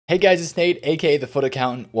Hey guys, it's Nate, aka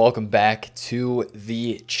TheFutAccountant. Welcome back to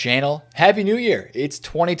the channel. Happy New Year! It's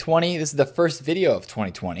 2020. This is the first video of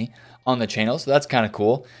 2020 on the channel, so that's kind of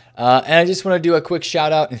cool. And I just want to do a quick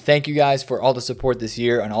shout out and thank you guys for all the support this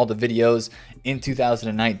year on all the videos in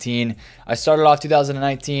 2019. I started off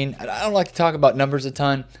 2019. I don't like to talk about numbers a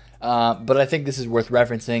ton, but I think this is worth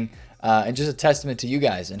referencing and just a testament to you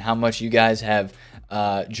guys and how much you guys have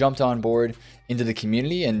jumped on board into the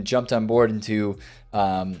community and jumped on board into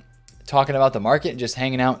talking about the market and just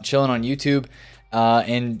hanging out, chilling on YouTube,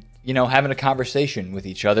 and having a conversation with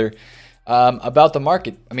each other about the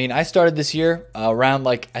market. I mean, I started this year around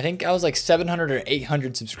I think I was like 700 or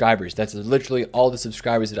 800 subscribers. That's literally all the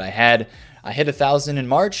subscribers that I had. I hit 1,000 in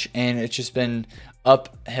March, and it's just been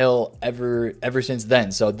uphill ever since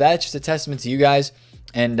then. So that's just a testament to you guys,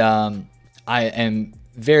 and I am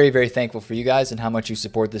very, very thankful for you guys and how much you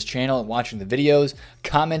support this channel and watching the videos,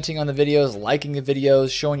 commenting on the videos, liking the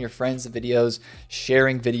videos, showing your friends the videos,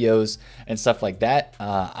 sharing videos and stuff like that.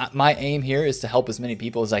 My aim here is to help as many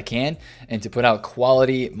people as I can and to put out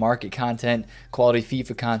quality market content, quality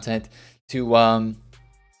FIFA content to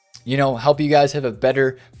help you guys have a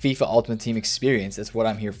better FIFA Ultimate Team experience. That's what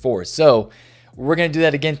I'm here for. So we're going to do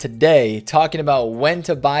that again today, talking about when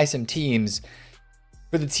to buy some teams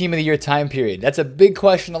for the Team of the Year time period. That's a big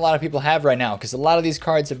question a lot of people have right now because a lot of these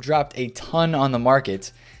cards have dropped a ton on the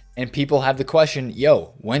market, and people have the question,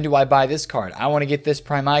 yo, when do I buy this card? I want to get this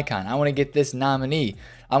prime icon. I want to get this nominee.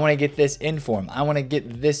 I want to get this inform. I want to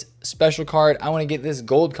get this special card. I want to get this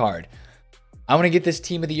gold card. I want to get this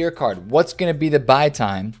Team of the Year card. What's going to be the buy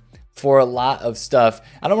time for a lot of stuff?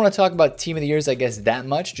 I don't want to talk about Team of the Years, I guess, that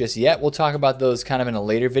much just yet. We'll talk about those kind of in a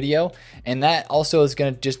later video, and that also is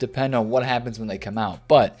going to just depend on what happens when they come out.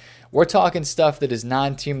 But we're talking stuff that is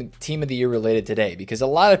non-Team of the Year related today, because a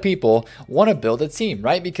lot of people want to build a team,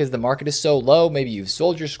 right? Because the market is so low. Maybe you've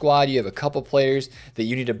sold your squad, you have a couple players that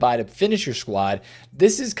you need to buy to finish your squad.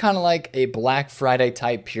 This is kind of like a Black Friday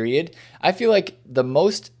type period. I feel like the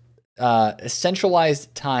most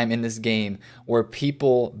centralized time in this game where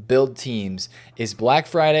people build teams is Black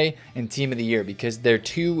Friday and Team of the Year, because they're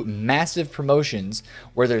two massive promotions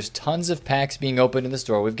where there's tons of packs being opened in the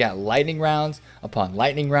store. We've got lightning rounds upon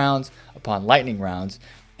lightning rounds upon lightning rounds,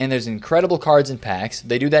 and there's incredible cards and packs.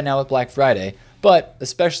 They do that now with Black Friday, but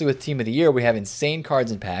especially with Team of the Year, we have insane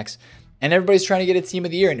cards and packs, and everybody's trying to get a Team of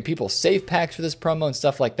the Year, and people save packs for this promo and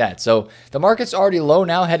stuff like that. So the market's already low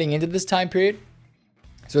now heading into this time period.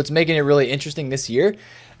 So it's making it really interesting this year.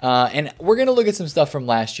 And we're going to look at some stuff from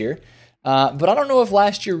last year. But I don't know if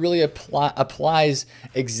last year really applies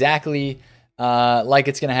exactly like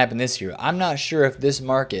it's going to happen this year. I'm not sure if this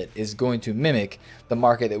market is going to mimic the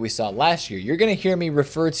market that we saw last year. You're going to hear me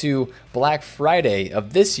refer to Black Friday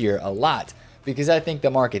of this year a lot, because I think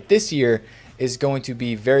the market this year is going to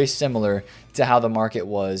be very similar to how the market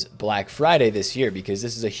was Black Friday this year, because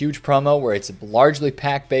this is a huge promo where it's largely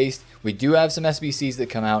pack based. We do have some SBCs that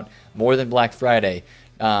come out more than Black Friday,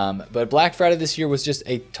 but Black Friday this year was just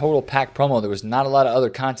a total pack promo. There was not a lot of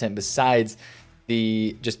other content besides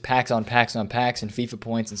the just packs on packs on packs and FIFA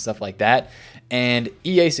points and stuff like that. And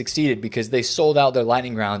EA succeeded because they sold out their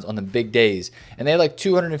lightning rounds on the big days, and they had like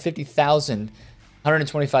 250,000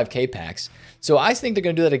 125k packs. So I think they're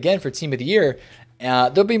going to do that again for Team of the Year.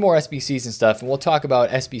 There'll be more SBCs and stuff, and we'll talk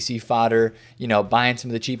about SBC fodder, buying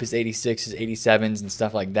some of the cheapest 86s, 87s, and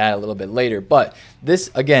stuff like that a little bit later. But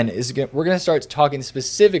this, again, we're going to start talking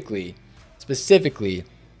specifically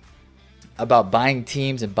about buying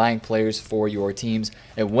teams and buying players for your teams,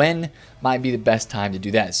 and when might be the best time to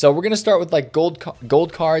do that. So we're going to start with like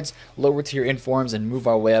gold cards, lower tier informs, and move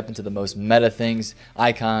our way up into the most meta things,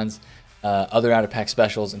 icons, other out of pack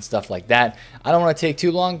specials and stuff like that. I don't want to take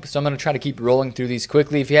too long, so I'm going to try to keep rolling through these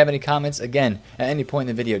quickly. If you have any comments, again, at any point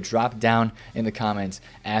in the video, drop down in the comments,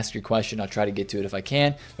 ask your question. I'll try to get to it if I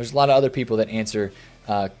can. There's a lot of other people that answer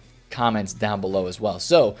comments down below as well.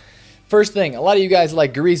 So first thing, a lot of you guys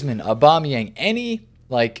like Griezmann, Aubameyang, any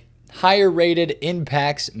like higher rated in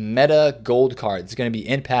packs meta gold cards. It's going to be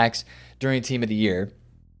in packs during Team of the Year.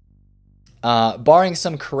 Barring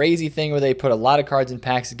some crazy thing where they put a lot of cards in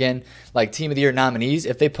packs again, like Team of the Year nominees,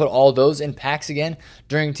 if they put all those in packs again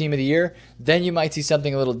during Team of the Year, then you might see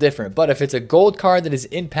something a little different. But if it's a gold card that is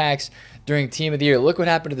in packs during Team of the Year, look what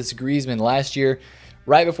happened to this Griezmann last year.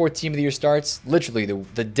 Right before Team of the Year starts, literally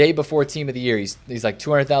the day before Team of the Year, he's like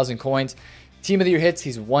 200,000 coins. Team of the Year hits,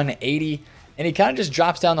 he's 180. And he kind of just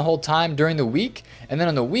drops down the whole time during the week. And then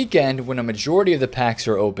on the weekend, when a majority of the packs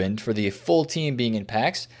are opened for the full team being in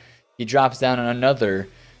packs, he drops down on another,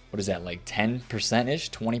 what is that, like 10%-ish,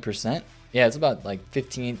 20%? Yeah, it's about like 10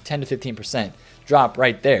 to 15% drop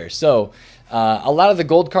right there. So A lot of the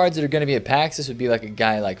gold cards that are going to be at packs, this would be like a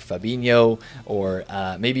guy like Fabinho, or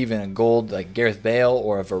maybe even a gold like Gareth Bale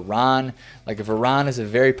or a Varane. Like a Varane is a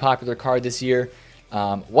very popular card this year.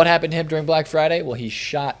 What happened to him during Black Friday? Well, he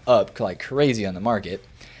shot up like crazy on the market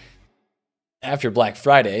after Black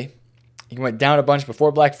Friday. He went down a bunch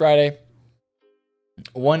before Black Friday.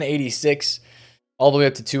 186 all the way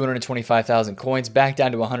up to 225,000 coins, back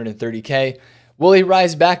down to 130K. Will he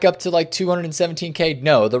rise back up to like 217K?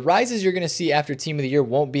 No. The rises you're going to see after Team of the Year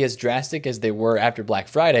won't be as drastic as they were after Black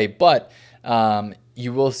Friday, but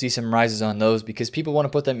you will see some rises on those because people want to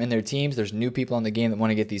put them in their teams. There's new people in the game that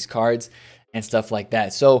want to get these cards and stuff like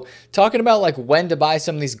that. So talking about like when to buy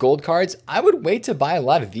some of these gold cards, I would wait to buy a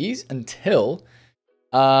lot of these until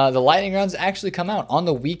the lightning rounds actually come out on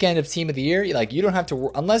the weekend of Team of the Year. Like you don't have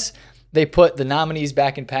to, unless they put the nominees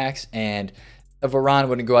back in packs, and a Varane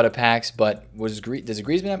wouldn't go out of packs, but does a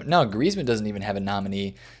Griezmann have? No, Griezmann doesn't even have a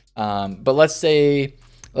nominee. But let's say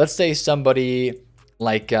somebody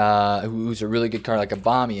like who's a really good card, like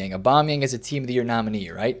Aubameyang. Aubameyang is a Team of the Year nominee,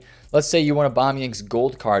 right? Let's say you want Aubameyang's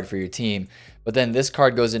gold card for your team, but then this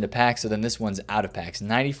card goes into packs, so then this one's out of packs.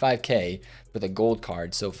 95K for the gold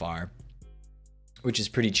card so far, which is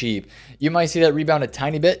pretty cheap. You might see that rebound a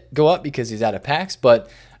tiny bit go up because he's out of packs, but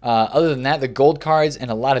other than that, the gold cards and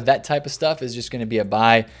a lot of that type of stuff is just going to be a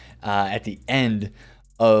buy at the end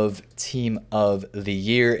of Team of the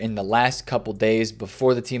Year in the last couple days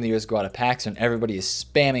before the Team of the Years go out of packs, and everybody is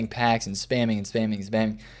spamming packs and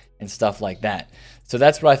spamming and stuff like that. So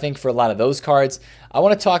that's what I think for a lot of those cards. I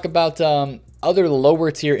want to talk about other lower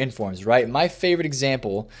tier informs, right? My favorite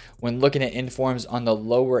example when looking at informs on the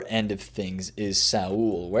lower end of things is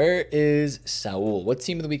Saul. Where is Saul? What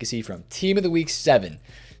Team of the Week is he from? Team of the Week 7.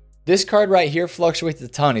 This card right here fluctuates a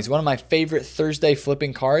ton. He's one of my favorite Thursday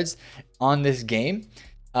flipping cards on this game.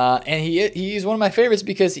 And he's one of my favorites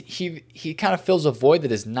because he kind of fills a void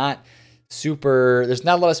that is not super. There's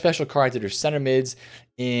not a lot of special cards that are center mids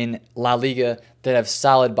in La Liga that have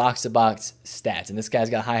solid box-to-box stats. And this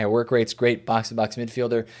guy's got higher work rates, great box-to-box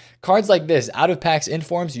midfielder. Cards like this, out of packs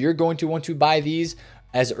informs, you're going to want to buy these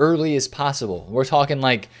as early as possible. We're talking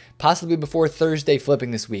like possibly before Thursday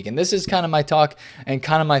flipping this week. And this is kind of my talk and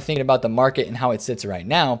kind of my thinking about the market and how it sits right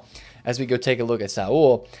now as we go take a look at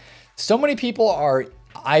Saul. So many people are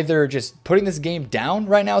either just putting this game down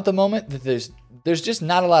right now at the moment, that there's just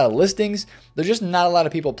not a lot of listings. There's just not a lot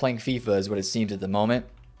of people playing FIFA is what it seems at the moment.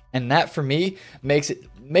 And that for me makes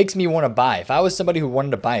me want to buy. If I was somebody who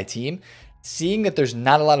wanted to buy a team, seeing that there's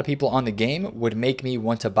not a lot of people on the game would make me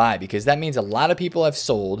want to buy, because that means a lot of people have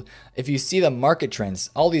sold. If you see the market trends,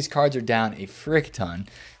 all these cards are down a frick ton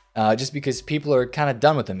just because people are kind of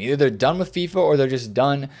done with them. Either they're done with FIFA or they're just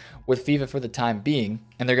done with FIFA for the time being,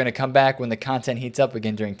 and they're going to come back when the content heats up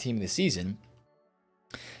again during Team of the Season.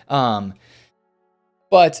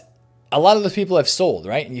 But a lot of those people have sold,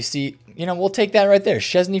 right? And you see, we'll take that right there.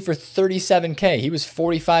 Chesney for 37K. He was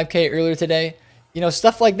 45K earlier today.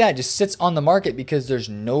 Stuff like that just sits on the market because there's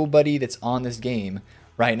nobody that's on this game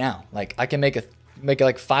right now. Like I can make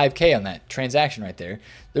like 5K on that transaction right there.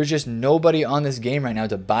 There's just nobody on this game right now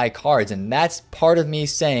to buy cards. And that's part of me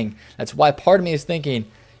saying, that's why part of me is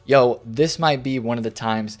thinking, yo, this might be one of the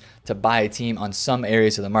times to buy a team on some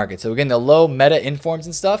areas of the market. So again, the low meta informs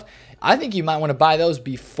and stuff, I think you might want to buy those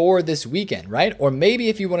before this weekend, right? Or maybe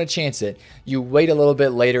if you want to chance it, you wait a little bit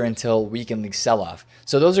later until Weekend League sell-off.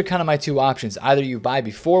 So those are kind of my two options. Either you buy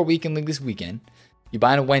before Weekend League this weekend, you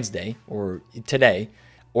buy on a Wednesday or today,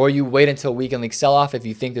 or you wait until Weekend League sell-off if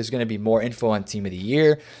you think there's going to be more info on Team of the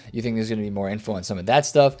Year, you think there's going to be more info on some of that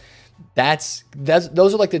stuff. Those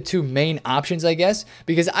are like the two main options, I guess,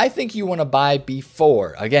 because I think you want to buy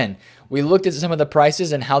before. Again, we looked at some of the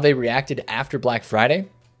prices and how they reacted after Black Friday.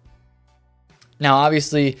 Now,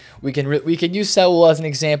 obviously, we can use Saul as an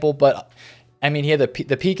example, but I mean, he had the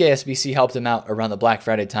PK SBC helped him out around the Black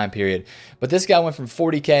Friday time period. But this guy went from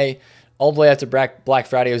 40K all the way up to Black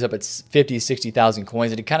Friday. It was up at 50, 60,000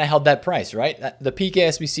 coins, and it kind of held that price, right? The PK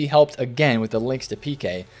SBC helped again with the links to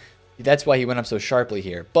PK. That's why he went up so sharply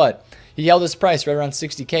here. But he held his price right around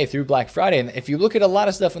 60K through Black Friday. And if you look at a lot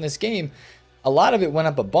of stuff in this game, a lot of it went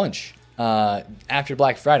up a bunch after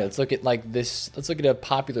Black Friday. Let's look at like this. Let's look at a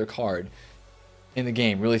popular card in the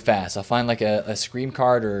game really fast. I'll find like a Scream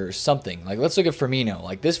card or something. Like let's look at Firmino.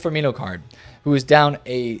 Like this Firmino card, who is down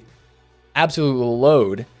a absolute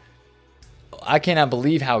load. I cannot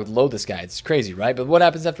believe how low this guy is. It's crazy, right? But what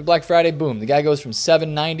happens after Black Friday? Boom. The guy goes from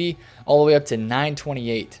 790 all the way up to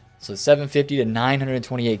 928. So 750 to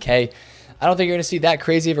 928K. I don't think you're going to see that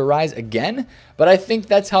crazy of a rise again, but I think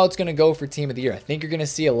that's how it's going to go for Team of the Year. I think you're going to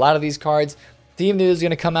see a lot of these cards Team of the Year is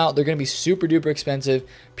going to come out. They're going to be super duper expensive.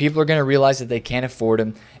 People are going to realize that they can't afford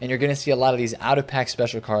them. And you're going to see a lot of these out of pack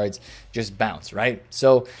special cards just bounce, right?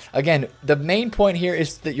 So again, the main point here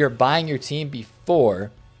is that you're buying your team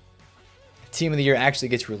before Team of the Year actually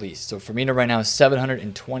gets released. So Firmino right now is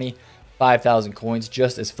 725,000 coins,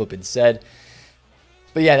 just as Flippin said.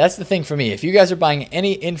 But yeah, that's the thing for me. If you guys are buying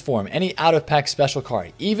any inform, any out of pack special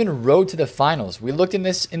card, even Road to the Finals, we looked in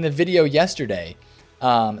this in the video yesterday.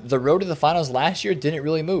 The Road to the Finals last year didn't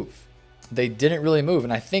really move. They didn't really move.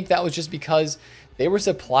 And I think that was just because they were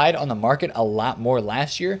supplied on the market a lot more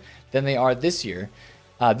last year than they are this year.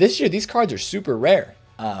 This year, these cards are super rare.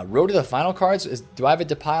 Road to the Final cards, do I have a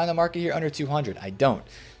Depay on the market here under 200? I don't.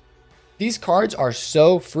 These cards are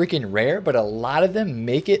so freaking rare, but a lot of them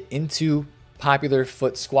make it into popular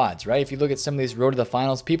foot squads, right? If you look at some of these Road to the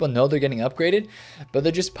Finals, people know they're getting upgraded, but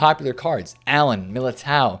they're just popular cards. Allen,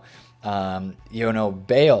 Militao,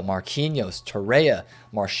 Bale, Marquinhos, Torreira,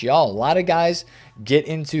 Martial. A lot of guys get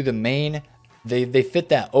into the main. They fit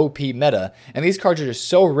that OP meta, and these cards are just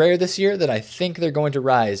so rare this year that I think they're going to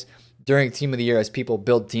rise during Team of the Year as people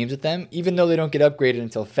build teams with them, even though they don't get upgraded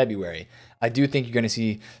until February. I do think you're going to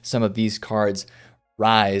see some of these cards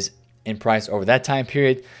rise in price over that time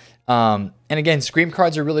period. And again, Scream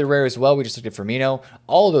cards are really rare as well. We just looked at Firmino.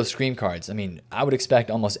 All of those Scream cards, I mean, I would expect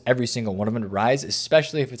almost every single one of them to rise,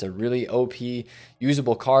 especially if it's a really OP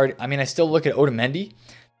usable card. I mean, I still look at Otamendi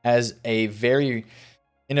as in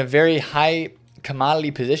a very high commodity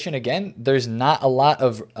position. Again, there's not a lot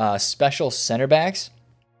of special center backs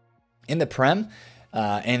in the Prem.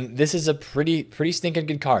 And this is a pretty stinking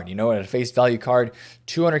good card. You know, at a face value card,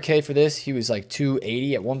 200K for this. He was like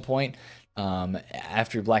 280 at one point.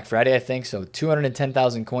 After Black Friday, I think. So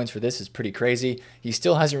 210,000 coins for this is pretty crazy. He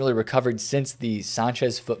still hasn't really recovered since the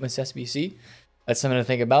Sanchez Footmas SBC. That's something to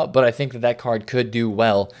think about. But I think that card could do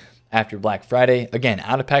well after Black Friday. Again,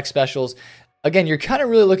 out of pack specials. Again, you're kind of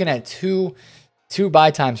really looking at two buy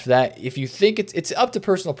times for that. If you think it's up to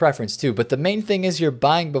personal preference too. But the main thing is you're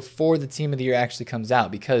buying before the Team of the Year actually comes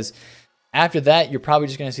out, because after that, you're probably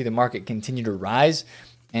just going to see the market continue to rise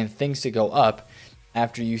and things to go up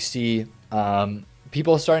after you see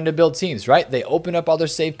people starting to build teams, right? They open up all their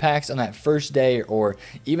save packs on that first day, or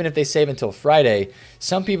even if they save until Friday,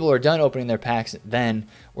 some people are done opening their packs then,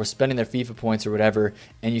 or spending their FIFA points or whatever,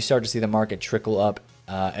 and you start to see the market trickle up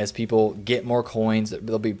as people get more coins.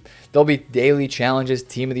 There'll be daily challenges,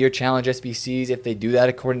 Team of the Year challenge SBCs, if they do that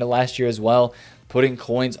according to last year as well, putting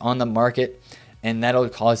coins on the market. And that'll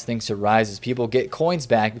cause things to rise as people get coins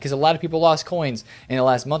back, because a lot of people lost coins in the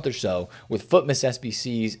last month or so with Footmas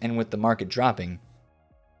SBCs and with the market dropping.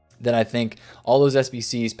 Then I think all those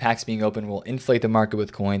SBCs, packs being open, will inflate the market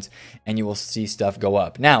with coins, and you will see stuff go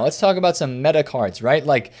up. Now, let's talk about some meta cards, right?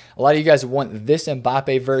 Like, a lot of you guys want this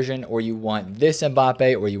Mbappe version, or you want this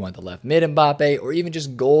Mbappe, or you want the left mid Mbappe, or even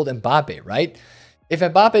just gold Mbappe, right? If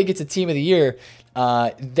Mbappe gets a Team of the Year,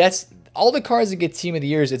 that's all the cards that get Team of the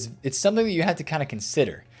Years. It's something that you have to kind of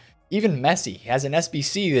consider. Even Messi has an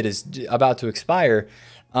SBC that is about to expire,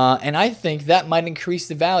 and I think that might increase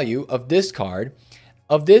the value of this card,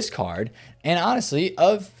 and honestly,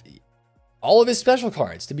 of all of his special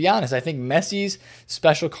cards. To be honest, I think Messi's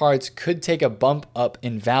special cards could take a bump up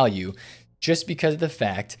in value just because of the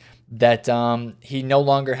fact that he no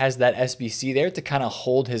longer has that SBC there to kind of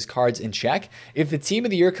hold his cards in check. If the Team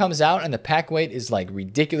of the Year comes out and the pack weight is like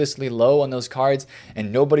ridiculously low on those cards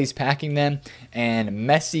and nobody's packing them, and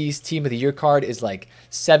Messi's Team of the Year card is like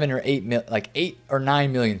 7 or 8 like 8 or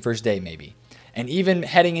 9 million first day maybe, and even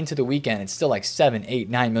heading into the weekend it's still like 7, 8,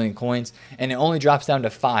 9 million coins, and it only drops down to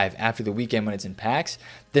 5 after the weekend when it's in packs,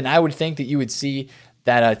 then I would think that you would see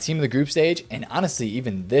that Team of the Group stage, and honestly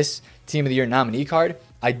even this Team of the Year nominee card,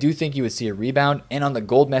 I do think you would see a rebound, and on the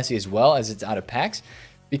gold Messi as well, as it's out of packs,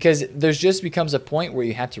 because there's just becomes a point where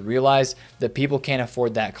you have to realize that people can't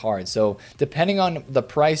afford that card. So depending on the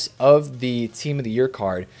price of the Team of the Year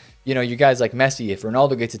card, you know, you guys like Messi, if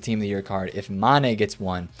Ronaldo gets a Team of the Year card, if Mane gets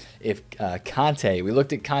one, if Conte, we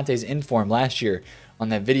looked at Conte's inform last year on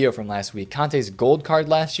that video from last week. Conte's gold card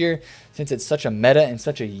last year, since it's such a meta and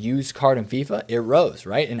such a used card in FIFA, it rose,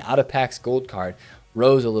 right? An out of packs gold card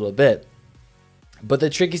rose a little bit. But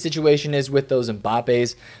the tricky situation is with those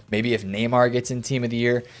Mbappes. Maybe if Neymar gets in Team of the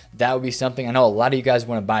Year, that would be something. I know a lot of you guys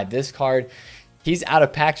want to buy this card. He's out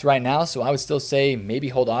of packs right now, so I would still say maybe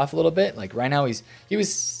hold off a little bit. Like right now, he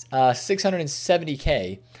was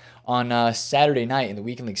 670K on Saturday night in the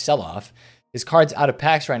Weekend League sell-off. His card's out of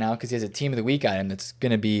packs right now because he has a Team of the Week item that's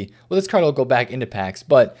going to be, well, this card will go back into packs,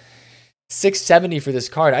 but 670 for this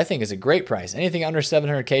card I think is a great price. Anything under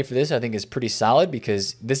 700K for this I think is pretty solid,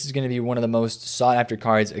 because this is going to be one of the most sought after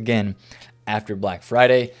cards again after Black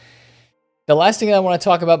Friday. The last thing that I want to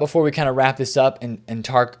talk about before we kind of wrap this up and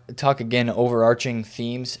talk again overarching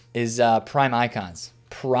themes is prime icons.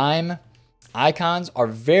 Prime icons are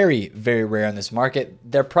very, very rare in this market.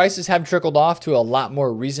 Their prices have trickled off to a lot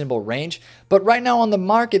more reasonable range. But right now on the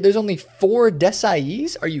market, there's only 4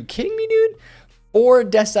 Desai's. Are you kidding me, dude? 4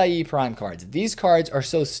 Desai prime cards. These cards are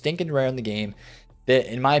so stinking rare in the game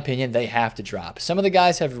that, in my opinion, they have to drop. Some of the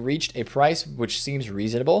guys have reached a price which seems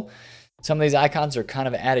reasonable. Some of these icons are kind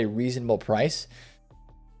of at a reasonable price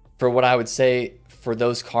for what I would say for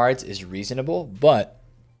those cards is reasonable, but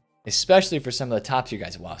especially for some of the top tier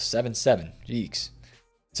guys. Wow, 7-7. Jeeks.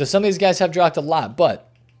 So some of these guys have dropped a lot,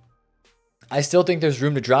 but I still think there's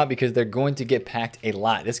room to drop because they're going to get packed a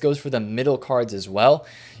lot. This goes for the middle cards as well.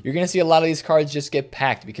 You're going to see a lot of these cards just get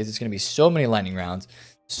packed because it's going to be so many lightning rounds,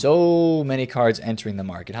 so many cards entering the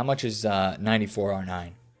market. How much is 94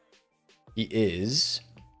 R9? He is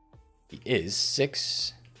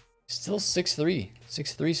 6, still 6'3",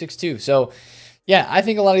 6'2". So yeah, I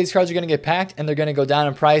think a lot of these cards are going to get packed and they're going to go down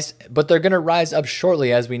in price, but they're going to rise up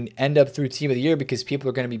shortly as we end up through Team of the Year because people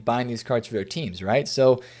are going to be buying these cards for their teams, right?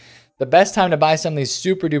 So the best time to buy some of these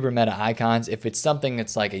super duper meta icons, if it's something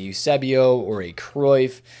that's like a Eusebio or a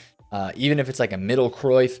Cruyff, even if it's like a middle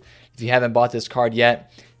Cruyff, if you haven't bought this card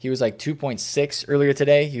yet, he was like 2.6 earlier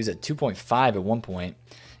today. He was at 2.5 at one point,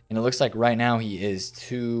 and it looks like right now he is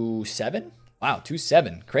 2.7. Wow,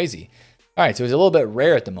 2.7, crazy. All right, so he's a little bit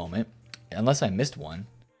rare at the moment, unless I missed one,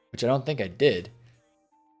 which I don't think I did.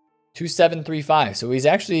 2.735. So he's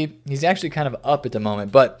actually kind of up at the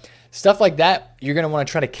moment, but stuff like that you're going to want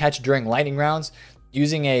to try to catch during lightning rounds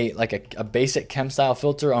using a basic chem style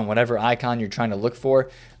filter on whatever icon you're trying to look for,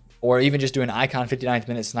 or even just doing icon 59th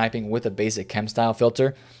minute sniping with a basic chem style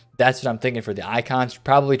filter. That's what I'm thinking for the icons.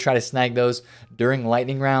 Probably try to snag those during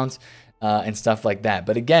lightning rounds and stuff like that.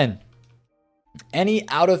 But again, any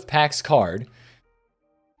out of packs card,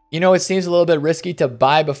 you know, it seems a little bit risky to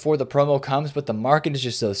buy before the promo comes, but the market is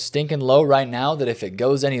just so stinking low right now that if it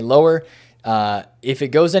goes any lower,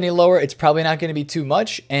 it's probably not going to be too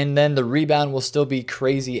much, and then the rebound will still be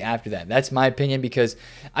crazy after that. That's my opinion, because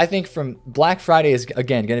I think from Black Friday is,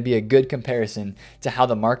 again, going to be a good comparison to how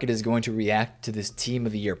the market is going to react to this Team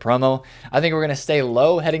of the Year promo. I think we're going to stay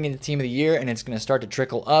low heading into Team of the Year, and it's going to start to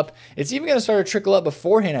trickle up. It's even going to start to trickle up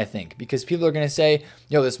beforehand, I think, because people are going to say,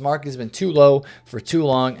 yo, this market has been too low for too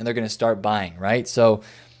long, and they're going to start buying, right? So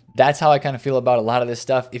that's how I kind of feel about a lot of this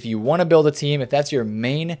stuff. If you want to build a team, if that's your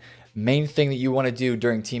main thing that you want to do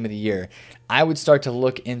during Team of the Year, I would start to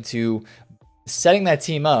look into setting that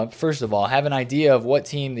team up. First of all, have an idea of what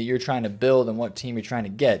team that you're trying to build and what team you're trying to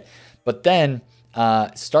get, but then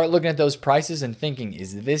start looking at those prices and thinking,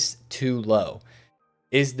 is this too low?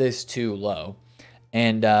 Is this too low?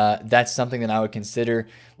 And that's something that I would consider.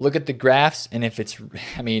 Look at the graphs, and if it's,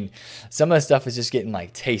 I mean, some of the stuff is just getting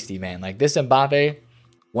like tasty, man. Like this Mbappe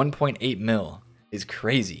 1.8 mil is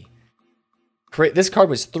crazy. This card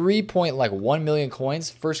was 3.1 million coins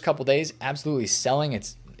first couple days, absolutely selling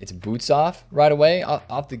its boots off right away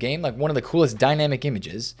off the game. Like one of the coolest dynamic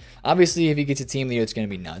images. Obviously, if he gets a Team of the Year, it's going to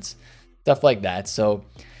be nuts. Stuff like that. So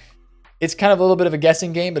it's kind of a little bit of a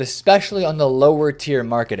guessing game, but especially on the lower tier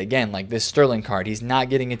market. Again, like this Sterling card, he's not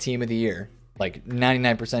getting a Team of the Year. Like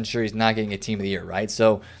 99% sure he's not getting a Team of the Year, right?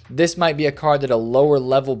 So this might be a card that a lower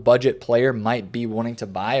level budget player might be wanting to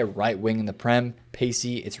buy. A right wing in the Prem,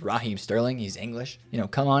 pacey. It's Raheem Sterling. He's English. You know,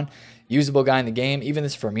 come on. Usable guy in the game. Even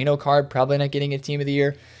this Firmino card, probably not getting a Team of the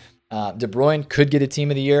Year. De Bruyne could get a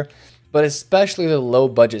Team of the Year. But especially the low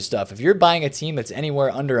budget stuff. If you're buying a team that's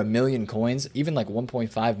anywhere under 1 million coins, even like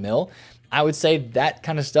 1.5 mil, I would say that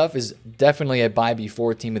kind of stuff is definitely a buy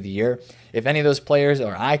before Team of the Year. If any of those players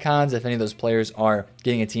are icons, if any of those players are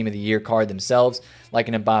getting a Team of the Year card themselves, like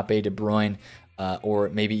an Mbappe, De Bruyne, or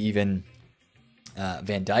maybe even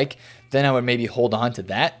Van Dijk, then I would maybe hold on to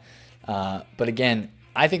that. But again,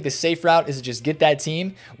 I think the safe route is to just get that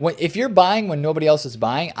team. If you're buying when nobody else is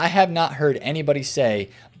buying, I have not heard anybody say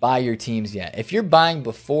buy your teams yet. If you're buying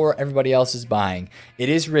before everybody else is buying, it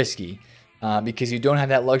is risky. Because you don't have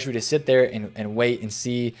that luxury to sit there and wait and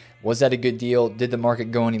see, was that a good deal? Did the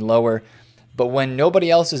market go any lower? But when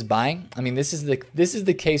nobody else is buying, I mean, this is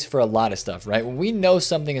the case for a lot of stuff, right? When we know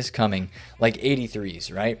something is coming, like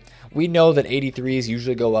 83s, right? We know that 83s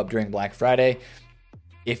usually go up during Black Friday.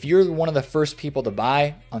 If you're one of the first people to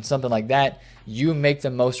buy on something like that, you make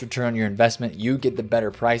the most return on your investment. You get the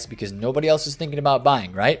better price because nobody else is thinking about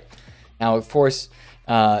buying, right? Now, of course,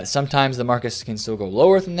 sometimes the markets can still go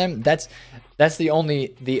lower than them. That's the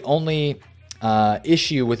only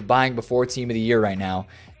issue with buying before Team of the Year right now.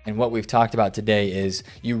 And what we've talked about today is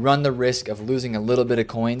you run the risk of losing a little bit of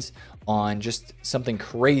coins on just something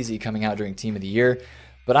crazy coming out during Team of the Year.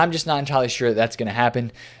 But I'm just not entirely sure that's going to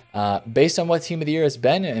happen based on what Team of the Year has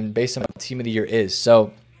been and based on what Team of the Year is.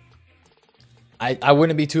 So I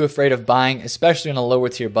wouldn't be too afraid of buying, especially on a lower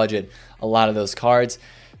tier budget, a lot of those cards.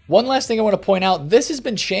 One last thing I want to point out, this has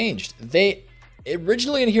been changed. They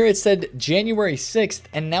originally in here it said January 6th,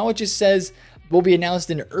 and now it just says will be announced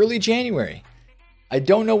in early January. I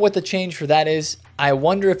don't know what the change for that is. I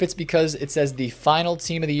wonder if it's because it says the final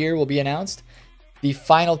Team of the Year will be announced. The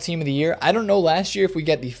final Team of the Year. I don't know last year if we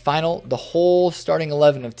get the whole starting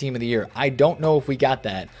 11 of Team of the Year. I don't know if we got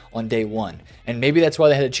that on day one. And maybe that's why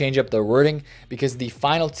they had to change up their wording, because the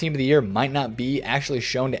final Team of the Year might not be actually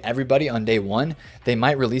shown to everybody on day one. They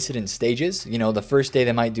might release it in stages. You know, the first day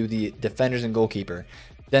they might do the defenders and goalkeeper.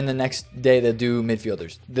 Then the next day they'll do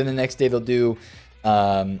midfielders. Then the next day they'll do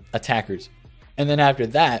attackers. And then after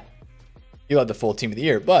that, you'll have the full Team of the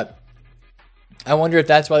Year. But I wonder if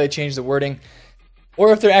that's why they changed the wording,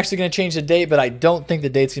 or if they're actually going to change the date, but I don't think the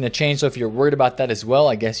date's going to change. So if you're worried about that as well,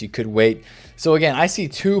 I guess you could wait. So again, I see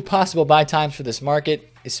two possible buy times for this market,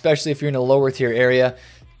 especially if you're in a lower tier area.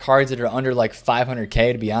 Cards that are under like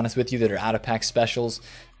 500K, to be honest with you, that are out of pack specials.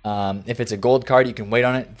 If it's a gold card, you can wait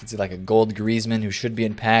on it. If it's like a gold Griezmann who should be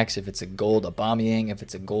in packs, if it's a gold Aubameyang, if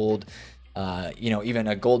it's a gold, even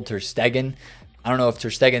a gold Ter Stegen. I don't know if Ter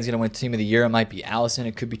Stegen's going to win Team of the Year. It might be Allison.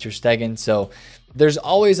 It could be Ter Stegen. So there's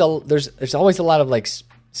always a lot of like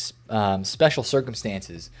special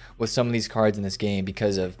circumstances with some of these cards in this game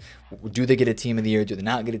because of, do they get a Team of the Year? Do they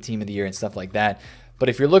not get a Team of the Year and stuff like that? But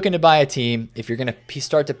if you're looking to buy a team, if you're going to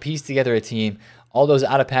start to piece together a team, all those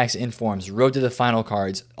out of packs, informs, road to the final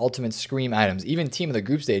cards, ultimate scream items, even Team of the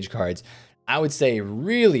Group Stage cards, I would say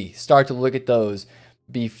really start to look at those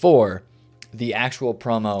before the actual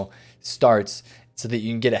promo starts, so that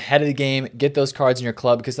you can get ahead of the game, get those cards in your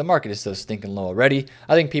club, because the market is so stinking low already.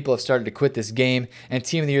 I think people have started to quit this game, and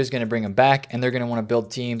Team of the Year is going to bring them back, and they're going to want to build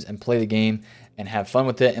teams and play the game and have fun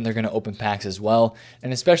with it, and they're going to open packs as well.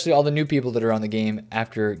 And especially all the new people that are on the game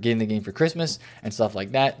after getting the game for Christmas and stuff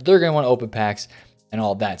like that, they're going to want to open packs and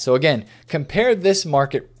all that. So again, compare this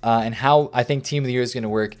market and how I think Team of the Year is going to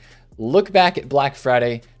work. Look back at Black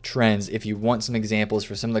Friday trends if you want some examples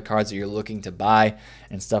for some of the cards that you're looking to buy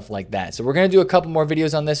and stuff like that. So we're going to do a couple more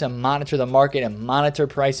videos on this and monitor the market and monitor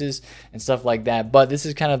prices and stuff like that. But this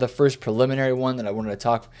is kind of the first preliminary one that I wanted to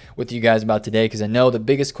talk with you guys about today, because I know the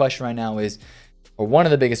biggest question right now is, or one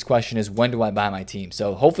of the biggest questions is, when do I buy my team?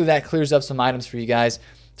 So hopefully that clears up some items for you guys.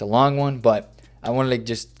 It's a long one, but I wanted to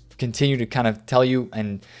just continue to kind of tell you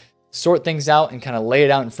and sort things out and kind of lay it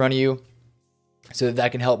out in front of you, so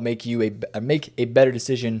that can help make you make a better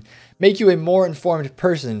decision, make you a more informed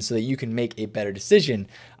person, so that you can make a better decision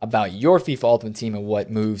about your FIFA Ultimate Team and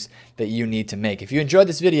what moves that you need to make. If you enjoyed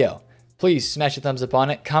this video, please smash a thumbs up on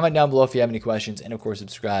it, comment down below if you have any questions, and of course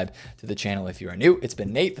subscribe to the channel if you are new. It's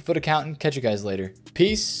been Nate, the Foot Accountant. Catch you guys later.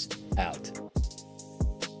 Peace out.